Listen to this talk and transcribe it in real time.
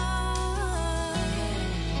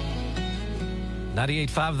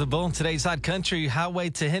98.5 The Bull, today's Hot Country Highway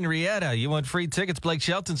to Henrietta. You want free tickets? Blake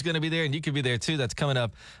Shelton's going to be there, and you can be there, too. That's coming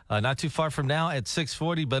up not too far from now at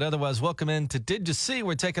 6:40. But otherwise, welcome in to Did You See?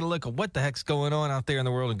 We're taking a look at what the heck's going on out there in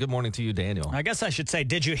the world. And good morning to you, Daniel. I guess I should say,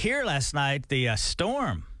 did you hear last night the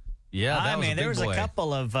storm? Yeah, that was a big there was boy. a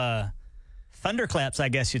couple of thunderclaps, I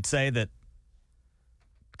guess you'd say, that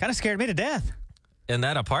kind of scared me to death. In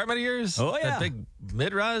that apartment of yours? Oh, yeah. That big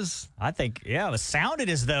mid-rise? I think, yeah, it was sounded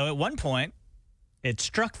as though at one point it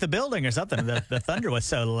struck the building or something. The thunder was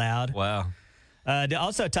so loud. Wow.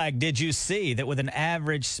 Also, Tyke, did you see that with an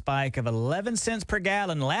average spike of 11 cents per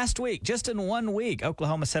gallon last week, just in 1 week,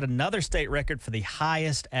 Oklahoma set another state record for the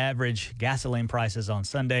highest average gasoline prices on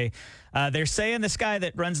Sunday? They're saying this guy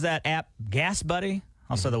that runs that app, Gas Buddy,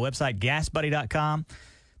 also the website gasbuddy.com,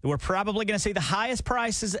 that we're probably going to see the highest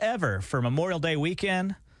prices ever for Memorial Day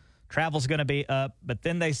weekend. Travel's going to be up, but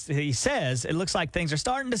then he says it looks like things are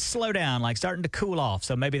starting to slow down, like starting to cool off.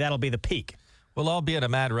 So maybe that'll be the peak. We'll all be in a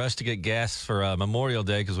mad rush to get gas for Memorial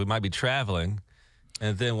Day because we might be traveling.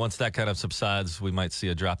 And then once that kind of subsides, we might see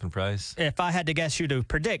a drop in price. If I had to guess you to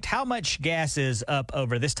predict, how much gas is up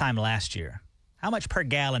over this time last year? How much per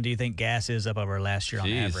gallon do you think gas is up over last year on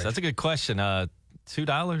average? That's a good question. $2?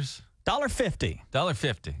 $1.50.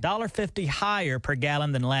 $1.50. $1.50 higher per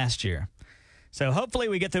gallon than last year. So hopefully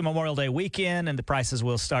we get through Memorial Day weekend and the prices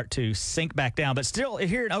will start to sink back down. But still,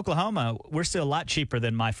 here in Oklahoma, we're still a lot cheaper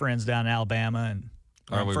than my friends down in Alabama and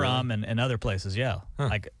where I'm from and other places. Yeah,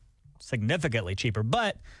 like significantly cheaper,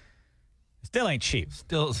 but still ain't cheap.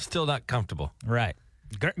 Still not comfortable. Right.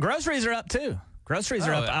 Groceries are up too. Groceries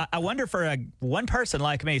are up. I wonder for one person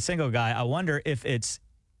like me, single guy, I wonder if it's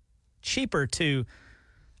cheaper to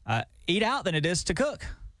eat out than it is to cook.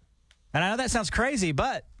 And I know that sounds crazy,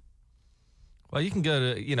 but well, you can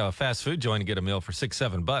go to, a fast food joint and get a meal for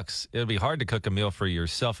 $6-7. It'll be hard to cook a meal for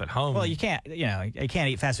yourself at home. Well, you can't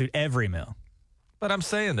eat fast food every meal. But I'm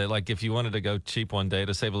saying that, like, if you wanted to go cheap one day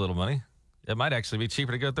to save a little money, it might actually be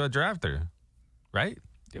cheaper to go through a drive-thru, right?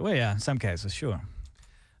 Well, yeah, in some cases, sure.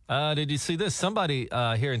 Did you see this? Somebody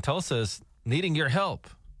here in Tulsa is needing your help,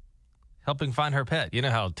 helping find her pet. You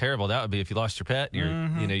know how terrible that would be if you lost your pet.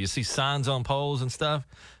 You see signs on poles and stuff.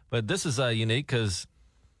 But this is unique because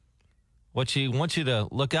what she wants you to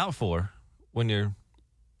look out for when you're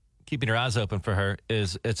keeping your eyes open for her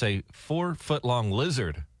is it's a 4-foot-long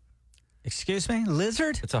lizard. Excuse me?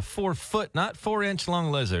 Lizard? It's a 4-foot, not 4-inch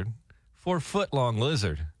long lizard, 4-foot-long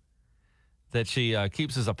lizard that she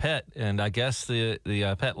keeps as a pet. And I guess the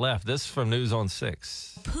pet left. This from News on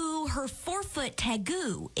 6. Pooh, her 4-foot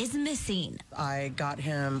Tagoo, is missing. I got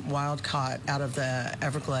him wild caught out of the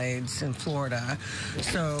Everglades in Florida.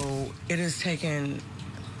 So it has taken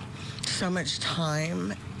so much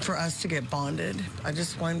time for us to get bonded. I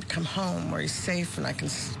just want him to come home where he's safe and I can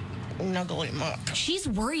snuggle him up. She's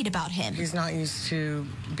worried about him. He's not used to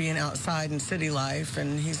being outside in city life,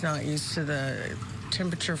 and he's not used to the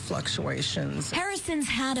temperature fluctuations. Harrison's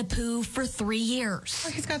had a Pooh for 3 years.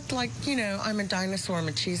 He's got, I'm a dinosaur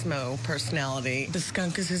machismo personality. The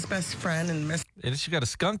skunk is his best friend. And she got a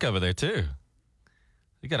skunk over there, too.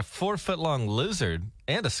 You got a 4-foot-long lizard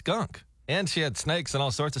and a skunk. And she had snakes and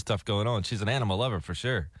all sorts of stuff going on. She's an animal lover for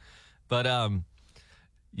sure. But,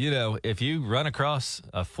 if you run across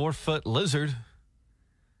a 4-foot lizard,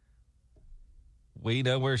 we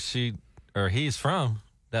know where he's from,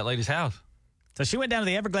 that lady's house. So she went down to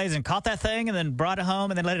the Everglades and caught that thing and then brought it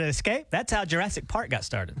home and then let it escape? That's how Jurassic Park got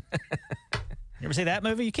started. You ever see that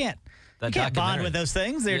movie? You can't bond with those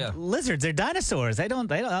things. They're lizards. They're dinosaurs. They don't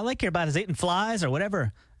all they care about is eating flies or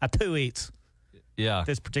whatever a Pooh eats. Yeah. At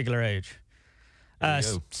this particular age.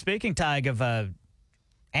 Speaking, Tig, of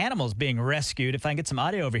animals being rescued, if I can get some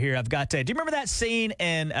audio over here, I've got do you remember that scene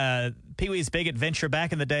in Pee-wee's Big Adventure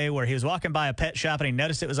back in the day where he was walking by a pet shop and he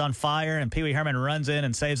noticed it was on fire and Pee-wee Herman runs in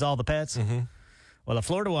and saves all the pets? Mm-hmm. Well, a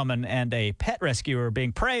Florida woman and a pet rescuer are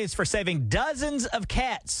being praised for saving dozens of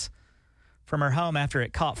cats from her home after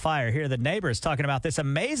it caught fire. Here are the neighbors talking about this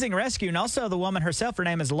amazing rescue, and also the woman herself, her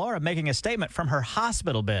name is Laura, making a statement from her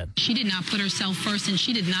hospital bed. She did not put herself first, and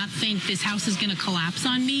she did not think this house is going to collapse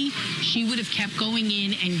on me. She would have kept going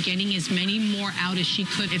in and getting as many more out as she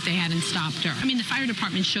could if they hadn't stopped her. I mean, the fire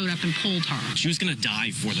department showed up and pulled her. She was going to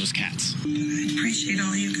die for those cats. I appreciate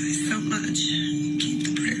all you guys so much. Keep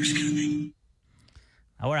the prayers coming.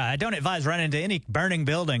 All right, I don't advise running into any burning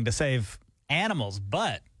building to save animals,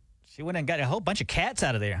 but she went and got a whole bunch of cats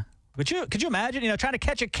out of there. Could you imagine, trying to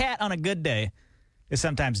catch a cat on a good day is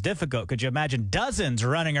sometimes difficult. Could you imagine dozens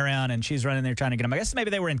running around and she's running there trying to get them? I guess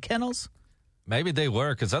maybe they were in kennels. Maybe they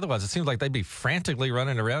were, because otherwise it seems like they'd be frantically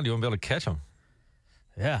running around. You wouldn't be able to catch them.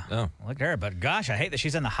 Yeah. Oh. Look at her. But gosh, I hate that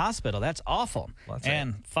she's in the hospital. That's awful. Well, that's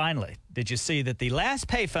and finally, did you see that the last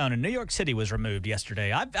payphone in New York City was removed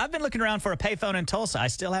yesterday? I've been looking around for a payphone in Tulsa. I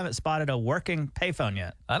still haven't spotted a working payphone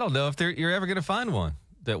yet. I don't know if you're ever going to find one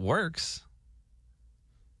that works.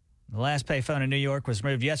 The last payphone in New York was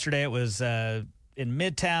removed yesterday. It was in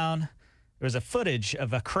Midtown. There was a footage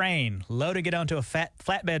of a crane loading it onto a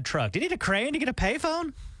flatbed truck. Do you need a crane to get a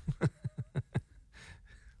payphone?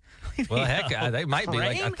 Well, heck, they might be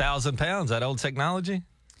like crane? 1,000 pounds, that old technology.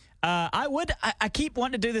 I keep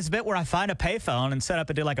wanting to do this bit where I find a payphone and set up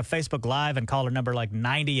and do like a Facebook Live and call a number like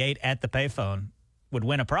 98 at the payphone. Would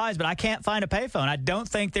win a prize, but I can't find a payphone. I don't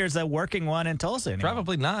think there's a working one in Tulsa anymore.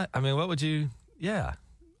 Probably not. I mean, what would you, yeah.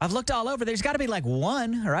 I've looked all over. There's got to be like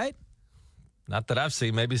one, right? Not that I've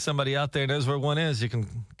seen. Maybe somebody out there knows where one is. You can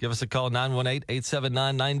give us a call,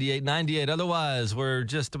 918-879-9898. Otherwise, we're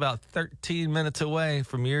just about 13 minutes away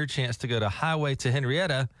from your chance to go to Highway to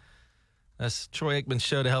Henrietta. That's Troy Aikman's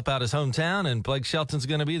show to help out his hometown, and Blake Shelton's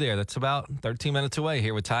going to be there. That's about 13 minutes away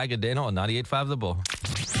here with Ty and Daniel on 98.5 The Bull.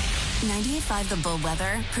 98.5 The Bull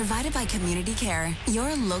weather, provided by Community Care,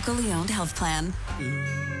 your locally owned health plan.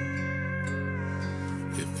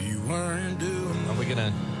 If you weren't doing...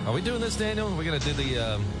 Are we doing this, Daniel? Are we going to do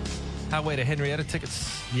the Highway to Henrietta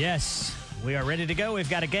tickets? Yes, we are ready to go. We've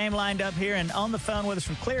got a game lined up here, and on the phone with us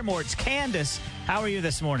from Claremore, it's Candace. How are you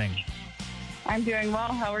this morning? I'm doing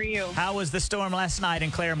well. How are you? How was the storm last night in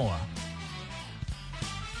Claremore?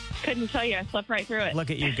 Couldn't tell you. I slept right through it. Look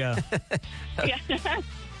at you go. Yeah.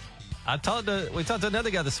 we talked to another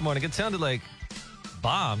guy this morning. It sounded like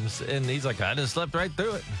bombs, and he's like, I just slept right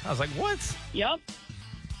through it. I was like, what? Yep.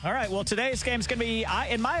 All right, well, today's game is going to be,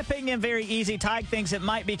 in my opinion, very easy. Tyke thinks it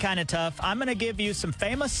might be kind of tough. I'm going to give you some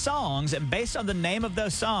famous songs, and based on the name of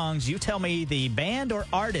those songs, you tell me the band or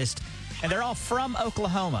artist, and they're all from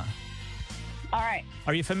Oklahoma. All right.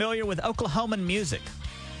 Are you familiar with Oklahoman music?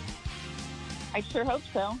 I sure hope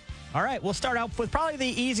so. All right, we'll start out with probably the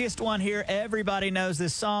easiest one here. Everybody knows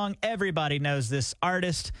this song. Everybody knows this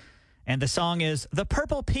artist. And the song is The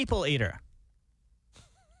Purple People Eater.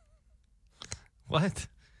 What?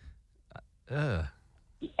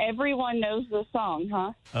 Everyone knows the song,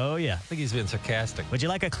 huh? Oh, yeah. I think he's being sarcastic. Would you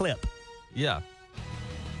like a clip? Yeah.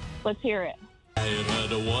 Let's hear it. It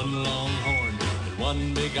had a one long horn and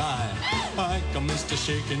one big eye, like a Mr.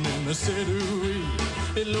 Shaking in the city.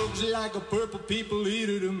 It looks like a purple people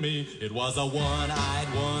eater to me. It was a one-eyed,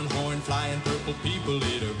 one-horn flying purple people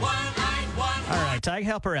eater. One-eyed, one-horn. All right, Tyke,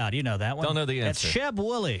 help her out. You know that one. Don't know the That's answer. Sheb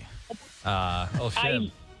Woolley.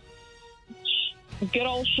 Sheb. Good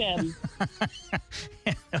old Sheb.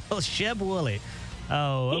 Oh, Sheb Woolley.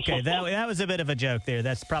 Oh, okay. That was a bit of a joke there.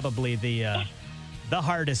 That's probably the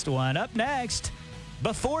hardest one. Up next,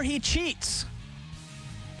 Before He Cheats.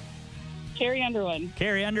 Carrie Underwood.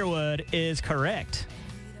 Carrie Underwood is correct.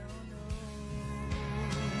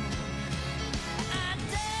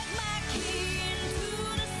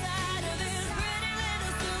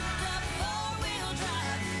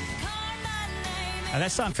 That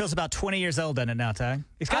song feels about 20 years old, doesn't it now, Ty?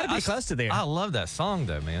 It's got to be close to there. I love that song,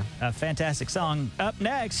 though, man. A fantastic song. Up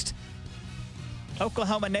next,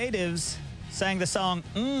 Oklahoma natives sang the song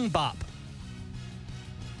Bop.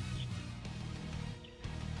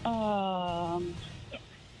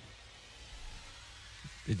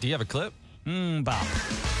 Do you have a clip? Bop.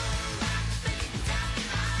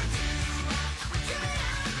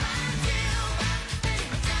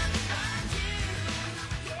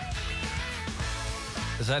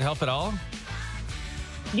 Does that help at all?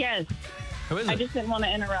 Yes. Who is I it? just didn't want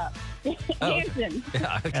to interrupt. Hanson.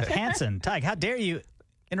 Yeah, okay. That's Hanson. Tyke, how dare you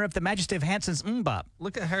interrupt the majesty of Hanson's Bop?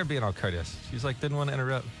 Look at her being all courteous. She's like, didn't want to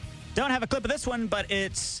interrupt. Don't have a clip of this one, but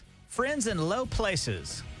it's Friends in Low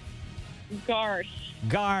Places. Garth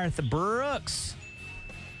Brooks.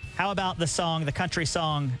 How about the song, the country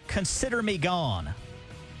song, Consider Me Gone?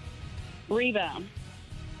 Rebound.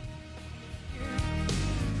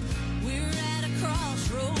 We're at a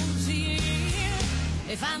crossroads here.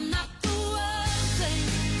 If I'm not the one thing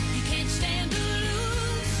you can't stand to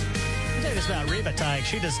lose. I'll tell you this about Reba, Tyke.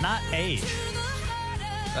 She does not age.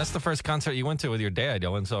 That's the first concert you went to with your dad.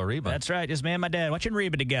 Y'all went and saw Reba. That's right. Just me and my dad watching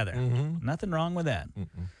Reba together. Nothing wrong with that.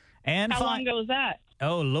 And How long ago was that?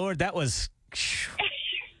 Oh, Lord, that was...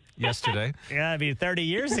 Yesterday. Yeah, I mean, 30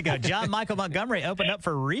 years ago. John Michael Montgomery opened up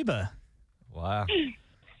for Reba. Wow.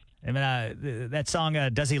 I mean, that song,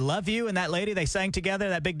 Does He Love You? And that lady, they sang together,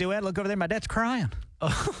 that big duet. Look over there, my dad's crying.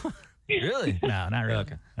 Really? No, not really.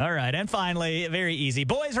 Okay. All right, and finally, very easy.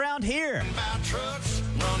 Boys Round Here. About trucks,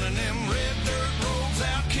 running them red dirt roads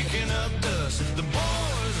out, kicking up dust. The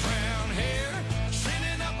boys round here,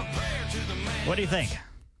 sending up a prayer to the man. What do you think?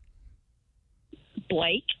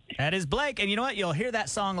 Blake. That is Blake. And you know what? You'll hear that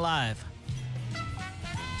song live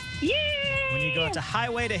Yay! when you go to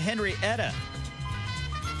Highway to Henrietta,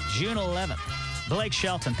 June 11th. Blake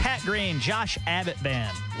Shelton, Pat Green, Josh Abbott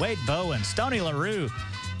Band, Wade Bowen, Stoney LaRue,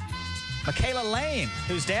 Michaela Lane,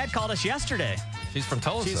 whose dad called us yesterday. She's from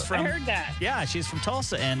Tulsa. I heard that. Yeah, she's from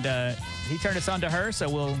Tulsa, and he turned us on to her,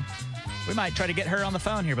 so we might try to get her on the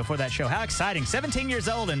phone here before that show. How exciting. 17 years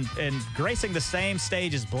old and gracing the same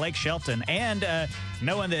stage as Blake Shelton, and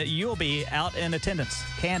knowing that you'll be out in attendance.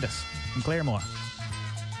 Candace from Claremore.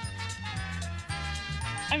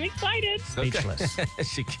 I'm excited. Speechless. Okay.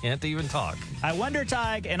 She can't even talk. I wonder,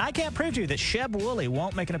 Tig, and I can't prove to you that Sheb Woolley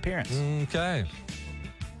won't make an appearance. Okay.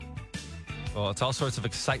 Well, it's all sorts of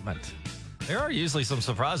excitement. There are usually some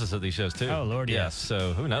surprises at these shows, too. Oh, Lord, yes.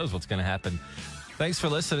 So who knows what's going to happen. Thanks for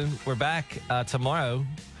listening. We're back tomorrow.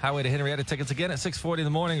 Highway to Henrietta tickets again at 6:40 in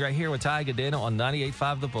the morning right here with Tig and Daniel on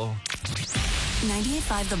 98.5 The Bull.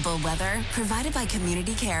 98.5 The Bull weather, provided by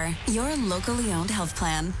Community Care, your locally owned health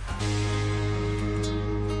plan.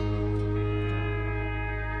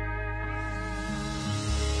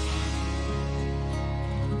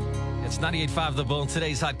 It's 98.5 The Bull in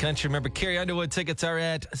today's Hot Country. Remember, Carrie Underwood tickets are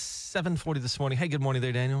at 7:40 this morning. Hey, good morning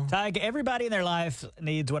there, Daniel. Tig, everybody in their life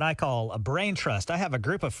needs what I call a brain trust. I have a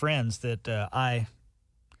group of friends that I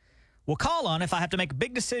will call on if I have to make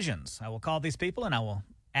big decisions. I will call these people and I will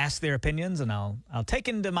ask their opinions, and I'll take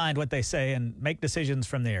into mind what they say and make decisions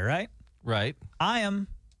from there, right? Right. I am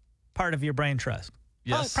part of your brain trust.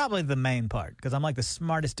 Yes. Probably the main part, because I'm like the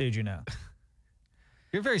smartest dude you know.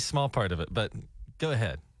 You're a very small part of it, but go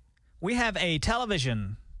ahead. We have a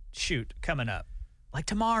television shoot coming up, like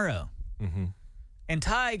tomorrow. Mm-hmm. And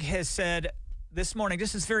Tig has said this morning,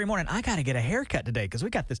 just this very morning, I got to get a haircut today because we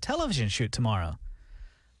got this television shoot tomorrow.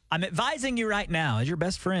 I'm advising you right now, as your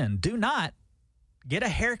best friend, do not get a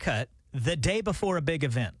haircut the day before a big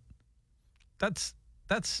event. That's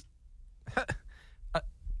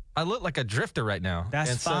I look like a drifter right now. That's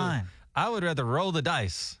and fine. So I would rather roll the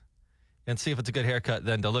dice and see if it's a good haircut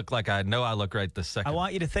than to look like I know I look right this second. I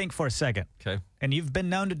want you to think for a second. Okay. And you've been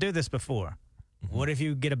known to do this before. Mm-hmm. What if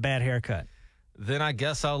you get a bad haircut? Then I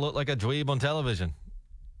guess I'll look like a dweeb on television.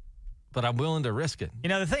 But I'm willing to risk it. You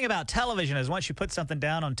know, the thing about television is once you put something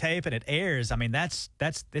down on tape and it airs, I mean, it's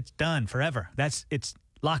done forever. It's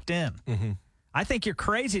locked in. Mm-hmm. I think you're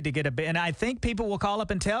crazy to get and I think people will call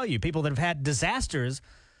up and tell you, people that have had disasters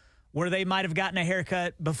where they might have gotten a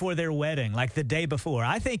haircut before their wedding, like the day before.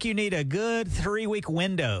 I think you need a good 3-week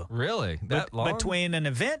window. Really? That long? Between an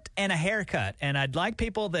event and a haircut. And I'd like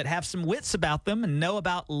people that have some wits about them and know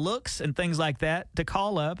about looks and things like that to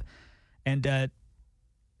call up and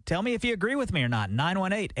tell me if you agree with me or not.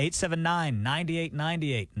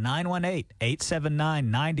 918-879-9898.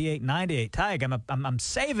 918-879-9898. Tig, I'm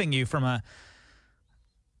saving you from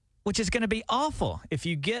which is going to be awful. If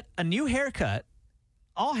you get a new haircut,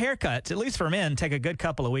 all haircuts, at least for men, take a good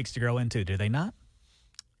couple of weeks to grow into, do they not?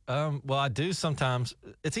 Well, I do sometimes.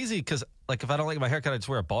 It's easy because, like, if I don't like my haircut, I just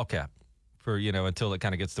wear a ball cap for, until it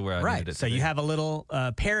kind of gets to where I need it So to be. you have a little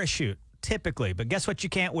parachute, typically. But guess what you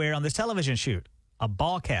can't wear on this television shoot? A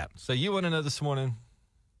ball cap. So you want to know this morning?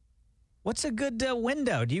 What's a good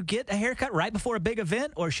window? Do you get a haircut right before a big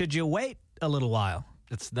event, or should you wait a little while?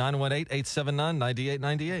 It's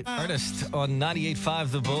 918-879-9898. Ernest on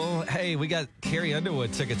 98.5 The Bull. Hey, we got Carrie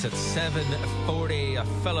Underwood tickets at 7:40. A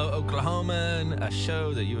fellow Oklahoman, a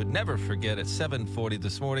show that you would never forget at 7:40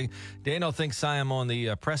 this morning. Daniel thinks I am on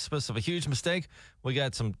the precipice of a huge mistake. We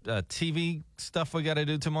got some TV stuff we got to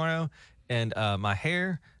do tomorrow. And my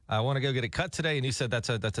hair, I want to go get it cut today. And you said that's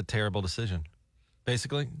a terrible decision.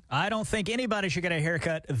 Basically, I don't think anybody should get a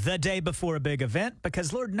haircut the day before a big event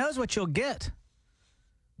because Lord knows what you'll get.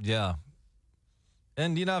 Yeah.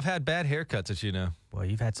 And, I've had bad haircuts, as you know. Well,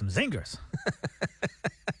 you've had some zingers.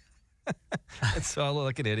 So I look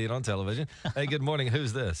like an idiot on television. Hey, good morning.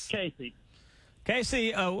 Who's this? Casey.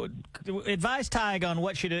 Casey, advise Tig on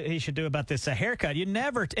what he should do about this haircut. You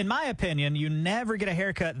never, in my opinion, you never get a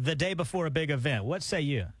haircut the day before a big event. What say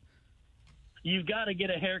you? You've got to get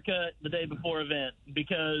a haircut the day before event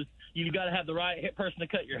because you've got to have the right person to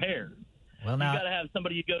cut your hair. Well, now, you've got to have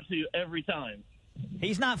somebody you go to every time.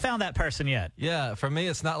 He's not found that person yet. Yeah, for me,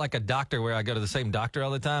 it's not like a doctor where I go to the same doctor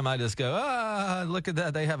all the time. I just go, look at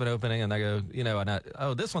that. They have an opening. And I go,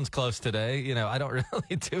 this one's close today. I don't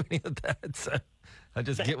really do any of that. So I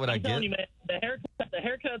just get what I get. You, man, the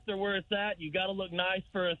haircuts are where it's at. You got to look nice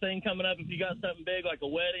for a thing coming up. If you got something big like a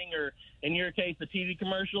wedding or, in your case, a TV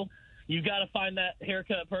commercial, you got to find that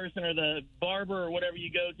haircut person or the barber or whatever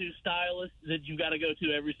you go to, stylist, that you got to go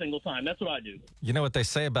to every single time. That's what I do. You know what they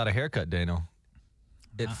say about a haircut, Daniel?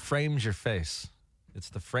 It frames your face. It's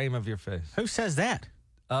the frame of your face. Who says that?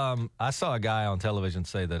 I saw a guy on television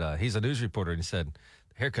say that he's a news reporter, and he said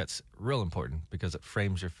haircut's real important because it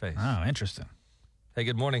frames your face. Oh, interesting. Hey,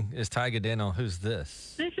 good morning. It's Tyga Daniel. Who's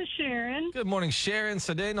this? This is Sharon. Good morning, Sharon.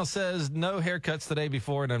 So Daniel says no haircuts the day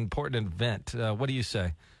before an important event. What do you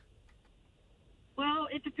say? Well,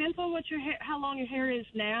 it depends on what how long your hair is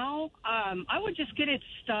now. I would just get it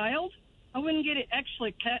styled. I wouldn't get it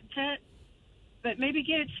actually cut, but maybe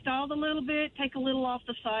get it styled a little bit, take a little off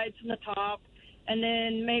the sides and the top, and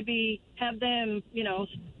then maybe have them,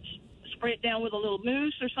 spray it down with a little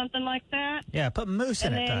mousse or something like that. Yeah, put mousse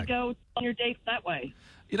in it, and then Doug. go on your date that way.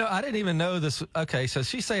 I didn't even know this. Okay, so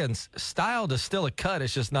she's saying styled is still a cut.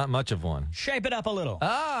 It's just not much of one. Shape it up a little.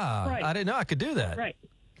 Ah, Right. I didn't know I could do that. Right.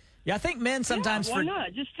 Yeah, I think men sometimes... why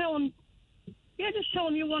not? Just tell them... Yeah, just tell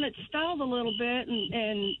them you want it styled a little bit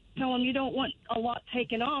and tell them you don't want a lot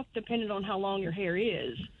taken off depending on how long your hair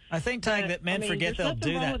is. I think, Tig, that men forget they'll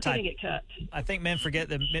do that, Tig. It cut. I think men forget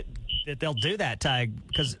that they'll do that, Tig,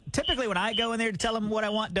 because typically when I go in there to tell them what I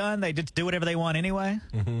want done, they just do whatever they want anyway.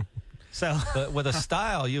 Mm-hmm. So, But with a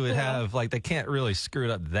style, you would have, they can't really screw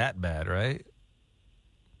it up that bad, right?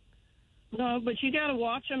 No, but you got to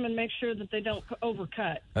watch them and make sure that they don't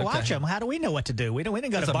overcut. Okay. Watch them. How do we know what to do? We didn't go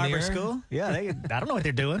There's to a barber mirror? school. Yeah, I don't know what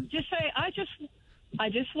they're doing. Just say, I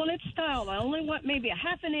just want it styled. I only want maybe a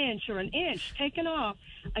half an inch or an inch taken off.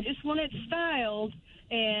 I just want it styled,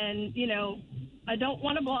 and I don't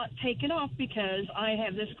want a lot taken off because I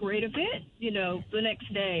have this great event, the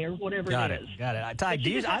next day or whatever Got it it. is. Got it. But Tig,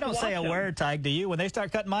 you just I have to don't say a watch 'em. word, Tig. Do you? When they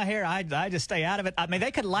start cutting my hair, I just stay out of it. I mean,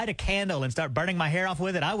 they could light a candle and start burning my hair off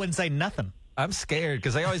with it. I wouldn't say nothing. I'm scared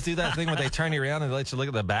because they always do that thing where they turn you around and let you look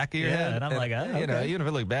at the back of your Yeah, head. and I'm like, oh, okay. even if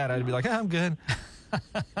it looked bad, I'd be like, I'm good.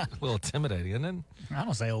 A little intimidating, isn't it? I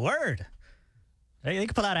don't say a word. They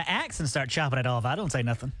could pull out an axe and start chopping it off. I don't say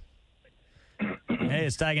nothing. Hey,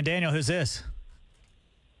 it's Tig and Daniel. Who's this?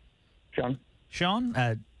 Sean.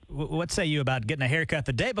 Sean, what say you about getting a haircut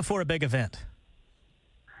the day before a big event?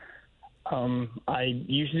 I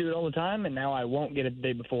used to do it all the time, and now I won't get it the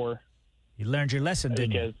day before. You learned your lesson,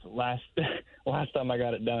 didn't you? Because last time I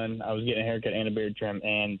got it done, I was getting a haircut and a beard trim,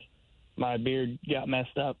 and my beard got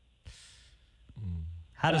messed up.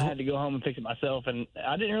 I had to go home and fix it myself, and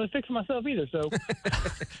I didn't really fix it myself either. So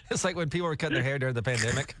It's like when people were cutting their hair during the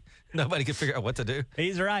pandemic. Nobody could figure out what to do.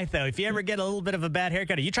 He's right, though. If you ever get a little bit of a bad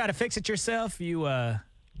haircut, or you try to fix it yourself,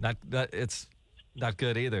 It's not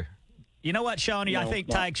good either. You know what, Sean, I think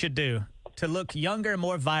Tig should do to look younger and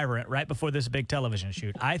more vibrant right before this big television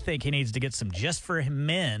shoot? I think he needs to get some Just for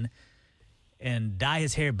Men and dye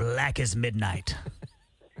his hair black as midnight.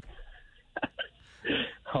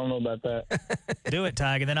 I don't know about that. Do it,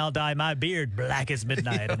 Tig, and then I'll dye my beard black as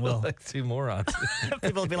midnight, and we'll like two morons.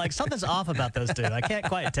 People will be like, something's off about those two. I can't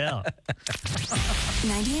quite tell.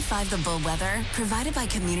 98.5 The Bull Weather, provided by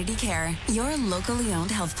Community Care, your locally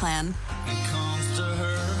owned health plan.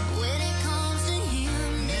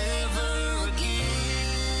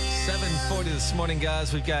 7:40 this morning,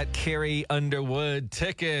 guys. We've got Carrie Underwood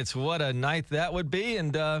tickets. What a night that would be.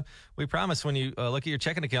 And we promise when you look at your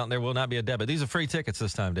checking account, there will not be a debit. These are free tickets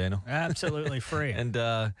this time, Daniel. Absolutely free. And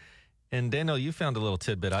Daniel, you found a little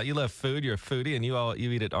tidbit out. You love food. You're a foodie, and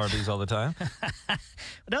you eat at Arby's all the time.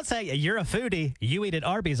 Don't say you're a foodie. You eat at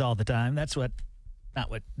Arby's all the time. That's not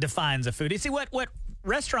what defines a foodie. See, what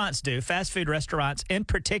restaurants do, fast food restaurants in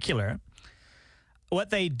particular, what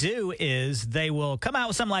they do is they will come out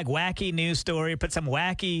with some wacky news story, put some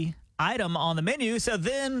wacky item on the menu, so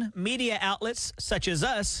then media outlets such as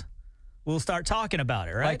us will start talking about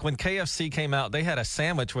it, right? Like when KFC came out, they had a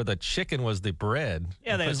sandwich where the chicken was the bread.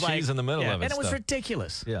 Yeah, there put was cheese in the middle of it. And it was stuff.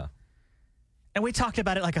 ridiculous. Yeah. And we talked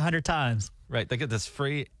about it 100 times. Right. They get this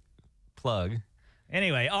free plug.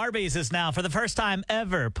 Anyway, Arby's is now, for the first time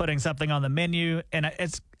ever, putting something on the menu, and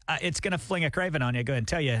it's going to fling a craving on you. Go ahead and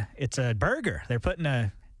tell you, it's a burger. They're putting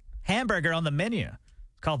a hamburger on the menu.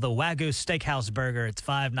 It's called the Wagyu Steakhouse Burger. It's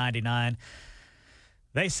 $5.99.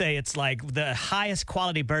 They say it's like the highest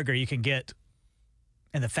quality burger you can get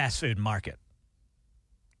in the fast food market.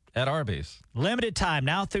 At Arby's. Limited time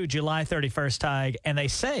now through July 31st, Tig, and they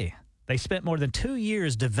say they spent more than 2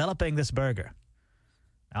 years developing this burger.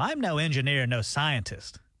 Now, I'm no engineer, no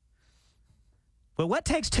scientist. But what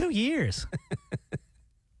takes 2 years?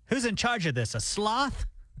 Who's in charge of this? A sloth?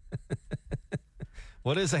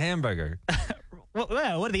 What is a hamburger? What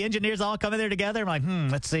are the engineers all coming there together? I'm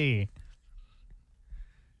like, let's see.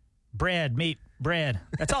 Bread, meat, bread.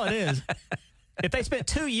 That's all it is. If they spent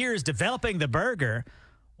 2 years developing the burger,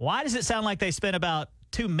 why does it sound like they spent about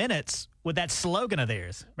 2 minutes with that slogan of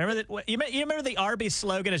theirs. Remember that? You remember the Arby's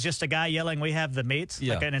slogan is just a guy yelling, "We have the meats."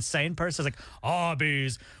 Yeah. Like an insane person. It's like,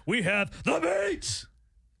 Arby's, we have the meats.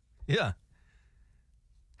 Yeah.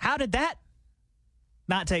 How did that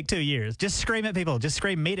not take 2 years? Just scream at people. Just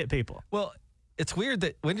scream meat at people. Well, it's weird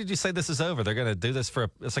that when did you say this is over? They're going to do this for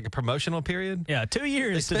it's like a promotional period? Yeah, 2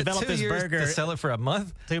 years to develop this burger. To sell it for a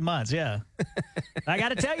month? 2 months, yeah. I got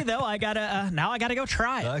to tell you, though, now I got to go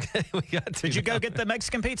try it. Okay, we got to. Did you go get the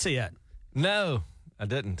Mexican pizza yet? No, I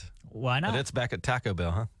didn't. Why not? But it's back at Taco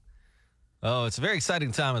Bell, huh? Oh, it's a very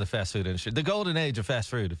exciting time in the fast food industry. The golden age of fast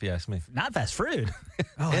food, if you ask me. Not fast food.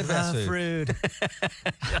 Oh, I And fast love food. food.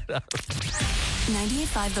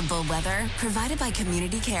 98.5 The Bull Weather, provided by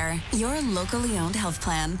Community Care, your locally owned health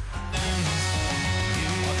plan.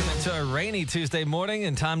 Welcome into a rainy Tuesday morning,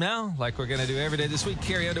 and time now, like we're going to do every day this week,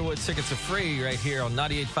 Carrie Underwood tickets are free right here on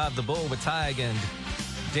 98.5 The Bull with Tig and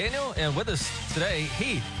Daniel. And with us today,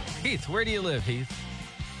 Heath. Heath, where do you live, Heath?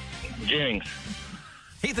 Jennings.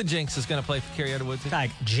 Heath and Jinx is going to play for Carrie Underwood today.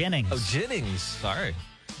 Like Jennings. Oh, Jennings. Sorry.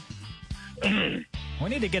 We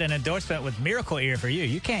need to get an endorsement with Miracle Ear for you.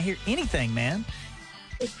 You can't hear anything, man.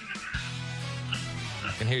 I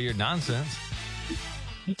can hear your nonsense.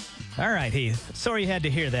 All right, Heath. Sorry you had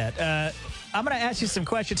to hear that. I'm going to ask you some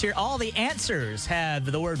questions here. All the answers have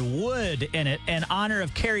the word wood in it in honor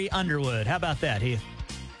of Carrie Underwood. How about that, Heath?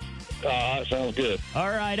 Sounds good. All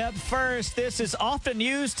right, up first, this is often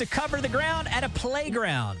used to cover the ground at a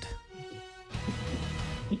playground.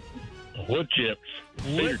 Wood chips.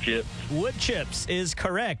 Cedar chips. Wood chips is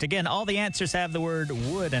correct. Again, all the answers have the word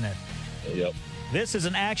wood in it. Yep. This is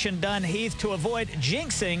an action done, Heath, to avoid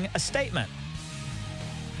jinxing a statement.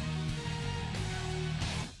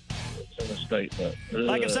 It's in a statement.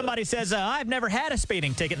 Like if somebody says, I've never had a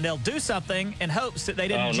speeding ticket, and they'll do something in hopes that they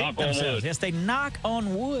didn't jinx knock on themselves. wood. Yes, they knock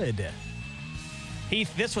on wood.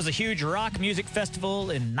 Heath, this was a huge rock music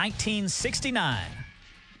festival in 1969.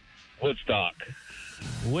 Woodstock.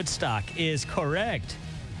 Woodstock is correct.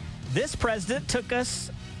 This president took us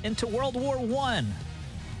into World War I.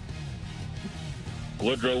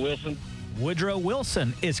 Woodrow Wilson. Woodrow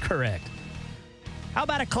Wilson is correct. How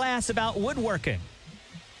about a class about woodworking?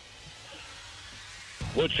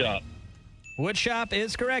 Woodshop. Woodshop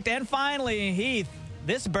is correct. And finally, Heath,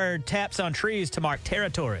 this bird taps on trees to mark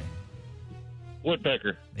territory.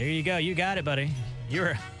 Woodpecker. There you go. You got it, buddy.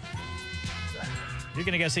 You're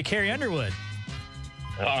going to go see Carrie Underwood.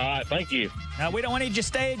 All right, thank you. Now, we don't want you to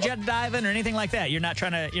stage diving or anything like that. You're not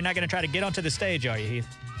going to try to get onto the stage, are you,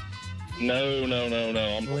 Heath? No. I'm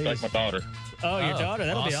going to take my daughter. Oh, your daughter.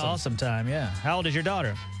 That'll be an awesome time, yeah. How old is your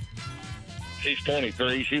daughter? She's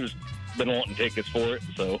 23. She's been wanting tickets for it,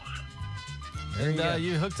 so. And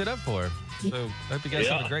you hooked it up for her. So I hope you guys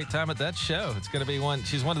have a great time at that show. It's going to be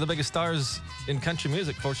she's one of the biggest stars in country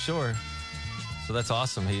music for sure. So that's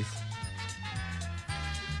awesome, Heath.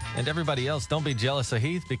 And everybody else, don't be jealous of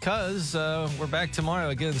Heath because we're back tomorrow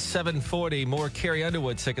again, 7:40. More Carrie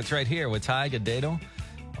Underwood tickets right here with Tig and Dado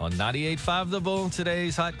on 98.5 The Bull,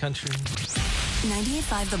 today's Hot Country.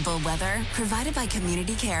 98.5 The Bull Weather, provided by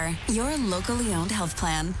Community Care, your locally owned health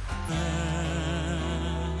plan.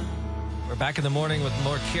 We're back in the morning with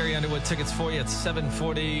more Carrie Underwood tickets for you at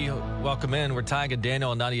 7:40. Welcome in. We're Tig and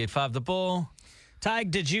Daniel on 98.5 The Bull.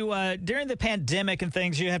 Tig, did you, during the pandemic and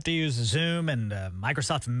things, you have to use Zoom and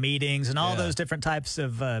Microsoft Meetings and all those different types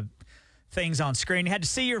of things on screen. You had to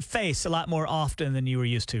see your face a lot more often than you were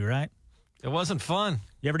used to, right? It wasn't fun.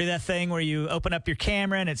 You ever do that thing where you open up your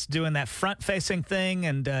camera and it's doing that front-facing thing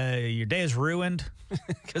and your day is ruined?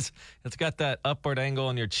 Because it's got that upward angle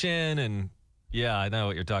on your chin, and yeah, I know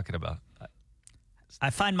what you're talking about.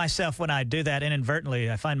 I find myself, when I do that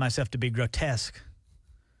inadvertently, I find myself to be grotesque.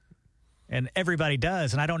 And everybody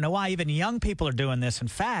does. And I don't know why even young people are doing this. In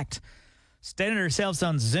fact, standing ourselves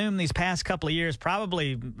on Zoom these past couple of years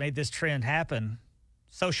probably made this trend happen.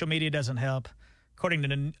 Social media doesn't help. According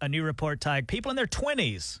to a new report, Tig, people in their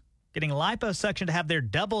 20s getting liposuction to have their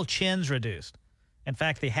double chins reduced. In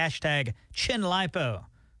fact, the hashtag #ChinLipo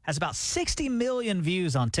has about 60 million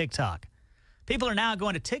views on TikTok. People are now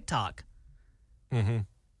going to TikTok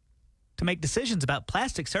to make decisions about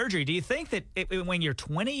plastic surgery. Do you think that when you're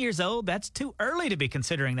 20 years old, that's too early to be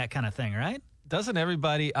considering that kind of thing, right? Doesn't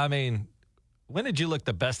everybody, I mean, when did you look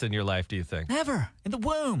the best in your life, do you think? Never. In the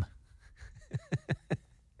womb.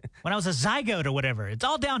 When I was a zygote or whatever. It's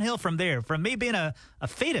all downhill from there. From me being a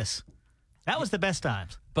fetus. That was the best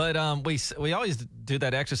times. But we always do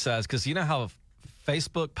that exercise because you know how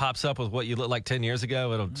Facebook pops up with what you look like 10 years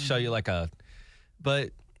ago? It'll show you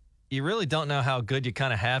but you really don't know how good you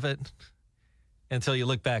kind of have it until you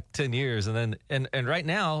look back 10 years. And then, and right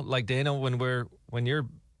now, like Daniel, when you're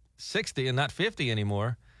 60 and not 50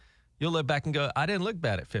 anymore, you'll look back and go, I didn't look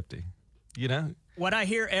bad at 50, you know? What I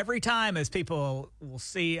hear every time is people will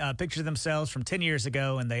see pictures of themselves from 10 years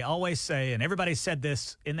ago, and they always say, and everybody said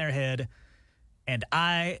this in their head, and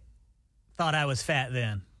I thought I was fat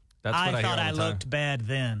then. That's what I hear thought all I the time. looked bad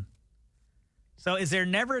then. So is there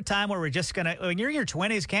never a time where we're just going to, when you're in your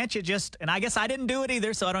 20s, can't you just, and I guess I didn't do it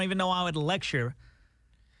either, so I don't even know why I would lecture.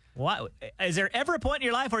 Why, is there ever a point in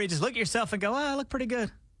your life where you just look at yourself and go, I look pretty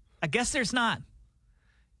good? I guess there's not.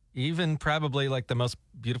 Even probably like the most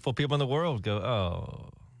beautiful people in the world go, oh.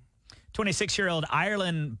 26-year-old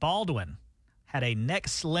Ireland Baldwin had a neck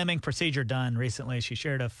slimming procedure done recently. She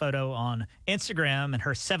shared a photo on Instagram and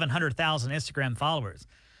her 700,000 Instagram followers.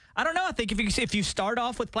 I don't know. I think if you start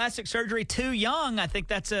off with plastic surgery too young, I think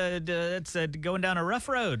that's going down a rough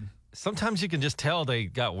road. Sometimes you can just tell they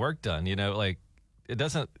got work done, you know, like it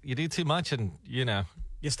doesn't, you do too much and, you know.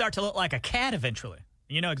 You start to look like a cat eventually.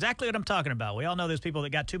 You know exactly what I'm talking about. We all know there's people that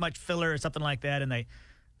got too much filler or something like that, and they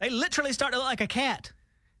literally start to look like a cat.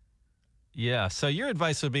 Yeah. So your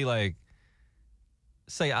advice would be like,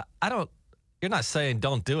 say, I don't, you're not saying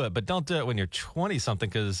don't do it, but don't do it when you're 20-something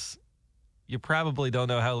because you probably don't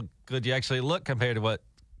know how good you actually look compared to what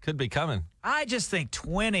could be coming. I just think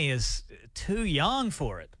 20 is too young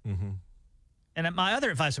for it. Mm-hmm. And my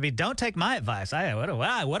other advice would be don't take my advice. What do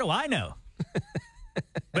I know?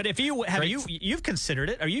 But if you've considered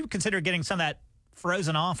it, or you considered getting some of that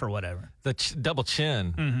frozen off or whatever. The double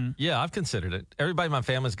chin. Mm-hmm. Yeah, I've considered it. Everybody in my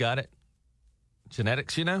family's got it.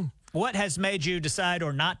 Genetics, you know. What has made you decide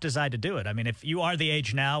or not decide to do it? I mean, if you are the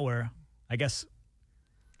age now where I guess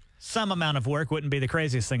some amount of work wouldn't be the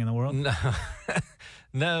craziest thing in the world.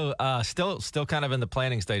 No, still kind of in the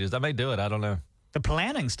planning stages. I may do it. I don't know. The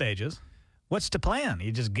planning stages? What's to plan?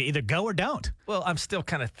 You just either go or don't. Well, I'm still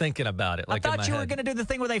kind of thinking about it. Like I thought you were going to do the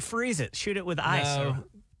thing where they freeze it, shoot it with ice or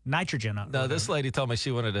nitrogen. No, this lady told me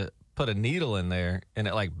she wanted to put a needle in there and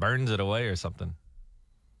it like burns it away or something.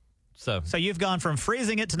 So you've gone from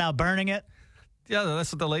freezing it to now burning it? Yeah,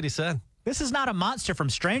 that's what the lady said. This is not a monster from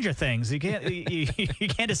Stranger Things. You can't you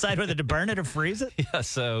can't decide whether to burn it or freeze it. Yeah,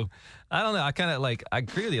 so I don't know. I kind of I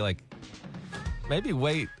agree with you. Like maybe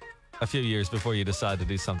wait a few years before you decide to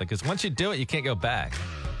do something because once you do it, you can't go back.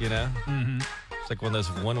 You know, It's like one of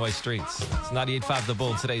those one-way streets. It's 98.5 The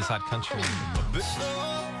Bull in today's hot country.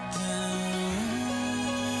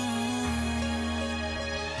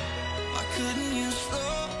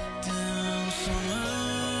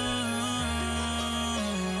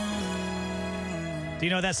 Do you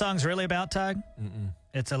know what that song's really about, Tug? Mm-mm.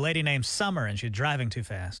 It's a lady named Summer, and she's driving too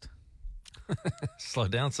fast. Slow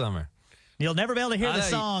down, Summer. You'll never be able to hear the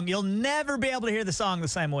song. You'll never be able to hear the song the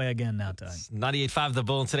same way again now, Tug. 98.5 The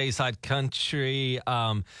Bull in today's hot country.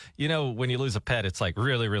 You know, when you lose a pet, it's like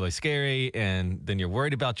really, really scary. And then you're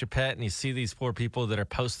worried about your pet and you see these poor people that are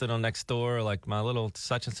posted on Nextdoor, like my little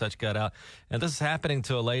such and such got out. And this is happening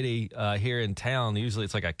to a lady here in town. Usually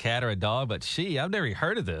it's like a cat or a dog, but I've never even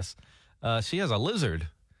heard of this. She has a lizard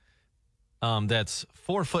that's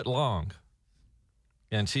 4 foot long.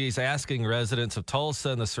 And she's asking residents of Tulsa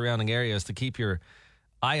and the surrounding areas to keep your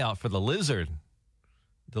eye out for the lizard.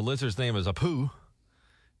 The lizard's name is Apu.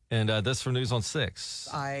 And this from News on 6.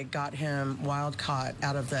 I got him wild caught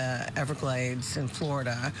out of the Everglades in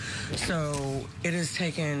Florida. So it has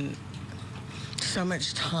taken so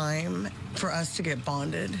much time for us to get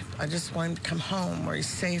bonded. I just want him to come home where he's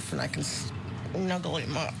safe and I can snuggle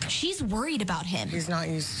him up. She's worried about him. He's not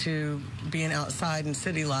used to being outside in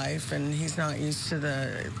city life, and he's not used to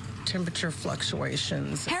the temperature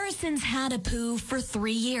fluctuations. Harrison's had Apu for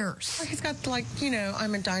 3 years. He's got,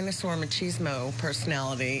 I'm a dinosaur machismo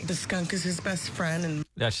personality. The skunk is his best friend. And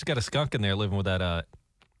yeah, she's got a skunk in there living with that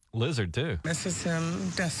lizard, too. Misses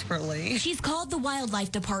him desperately. She's called the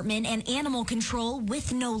wildlife department and animal control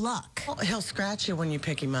with no luck. Well, he'll scratch you when you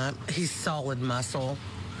pick him up. He's solid muscle.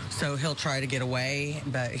 So he'll try to get away,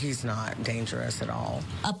 but he's not dangerous at all.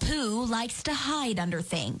 Apu likes to hide under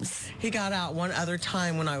things. He got out one other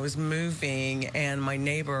time when I was moving, and my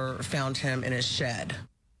neighbor found him in his shed.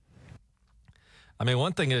 I mean,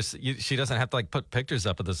 one thing is she doesn't have to put pictures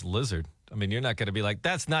up of this lizard. I mean, you're not going to be like,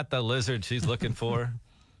 that's not the lizard she's looking for.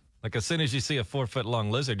 Like as soon as you see a 4 foot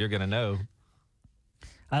long lizard, you're going to know.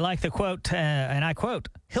 I like the quote, and I quote,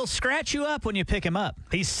 he'll scratch you up when you pick him up.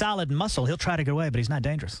 He's solid muscle. He'll try to get away, but he's not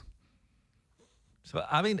dangerous. So,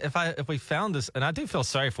 I mean, if we found this, and I do feel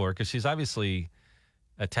sorry for her because she's obviously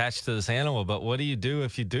attached to this animal, but what do you do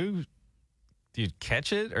if you do? Do you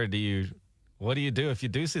catch it or what do you do if you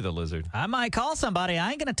do see the lizard? I might call somebody.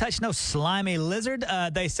 I ain't going to touch no slimy lizard.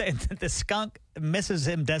 They say the skunk misses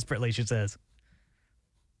him desperately, she says.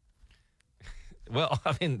 Well,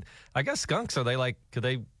 I mean, I guess skunks, are they like, could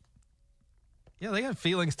they? Yeah, they have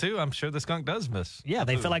feelings too. I'm sure the skunk does miss. Yeah,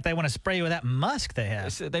 they feel like they want to spray you with that musk they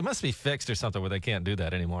have. They must be fixed or something where they can't do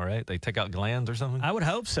that anymore, right? They take out glands or something. I would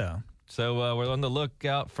hope so. So we're on the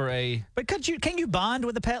lookout for a. But can you bond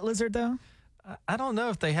with a pet lizard though? I don't know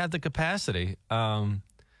if they had the capacity.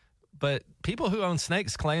 But people who own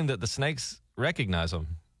snakes claim that the snakes recognize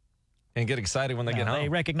them and get excited when they get home. They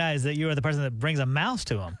recognize that you are the person that brings a mouse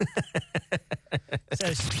to them.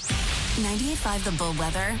 98.5 The Bull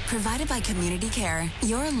Weather, provided by Community Care,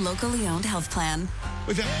 your locally owned health plan.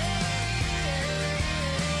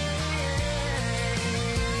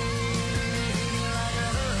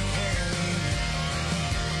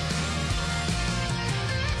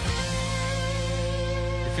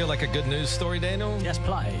 You feel like a good news story, Daniel? Yes,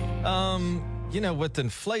 play. With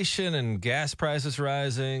inflation and gas prices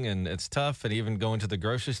rising, and it's tough, and even going to the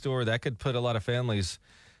grocery store, that could put a lot of families,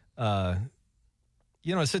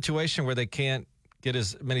 in a situation where they can't get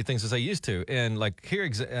as many things as they used to. And like here,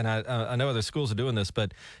 and I know other schools are doing this,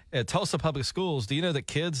 but at Tulsa Public Schools, do you know that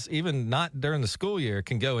kids, even not during the school year,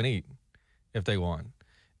 can go and eat if they want?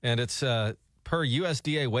 And it's per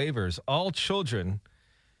USDA waivers, all children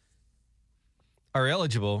are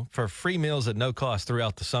eligible for free meals at no cost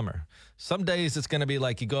throughout the summer. Some days it's going to be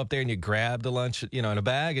like you go up there and you grab the lunch, in a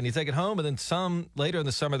bag and you take it home. And then some later in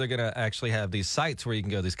the summer, they're going to actually have these sites where you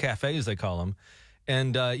can go, these cafes, they call them.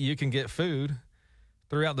 And you can get food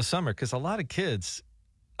throughout the summer. Because a lot of kids,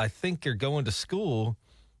 I think, are going to school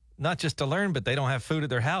not just to learn, but they don't have food at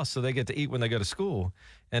their house. So they get to eat when they go to school.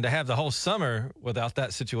 And to have the whole summer without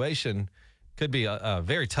that situation could be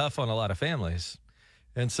very tough on a lot of families.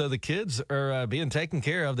 And so the kids are being taken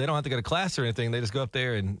care of. They don't have to go to class or anything. They just go up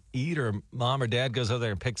there and eat, or mom or dad goes over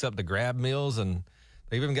there and picks up the grab meals. And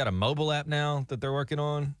they've even got a mobile app now that they're working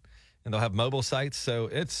on, and they'll have mobile sites. So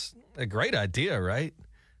it's a great idea, right?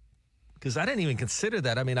 Because I didn't even consider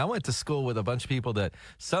that. I mean, I went to school with a bunch of people that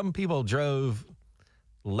some people drove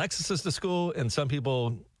Lexuses to school, and some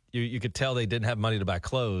people, you could tell they didn't have money to buy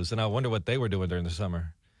clothes. And I wonder what they were doing during the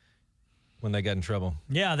summer when they got in trouble.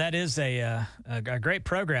 Yeah, that is a great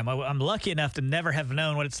program. I'm lucky enough to never have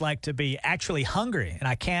known what it's like to be actually hungry, and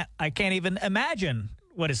I can't even imagine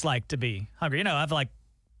what it's like to be hungry. I've like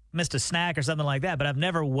missed a snack or something like that, but I've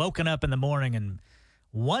never woken up in the morning and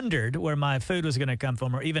wondered where my food was going to come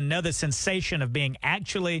from, or even know the sensation of being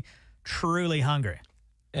actually truly hungry.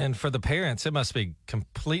 And for the parents, it must be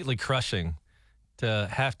completely crushing to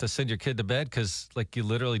have to send your kid to bed because, like, you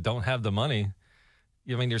literally don't have the money.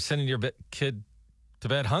 I mean, you're sending your kid to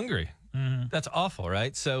bed hungry. Mm-hmm. That's awful,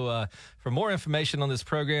 right? So for more information on this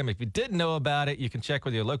program, if you didn't know about it, you can check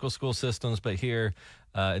with your local school systems. But here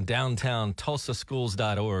in downtown,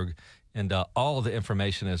 tulsaschools.org, and all the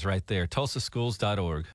information is right there, tulsaschools.org.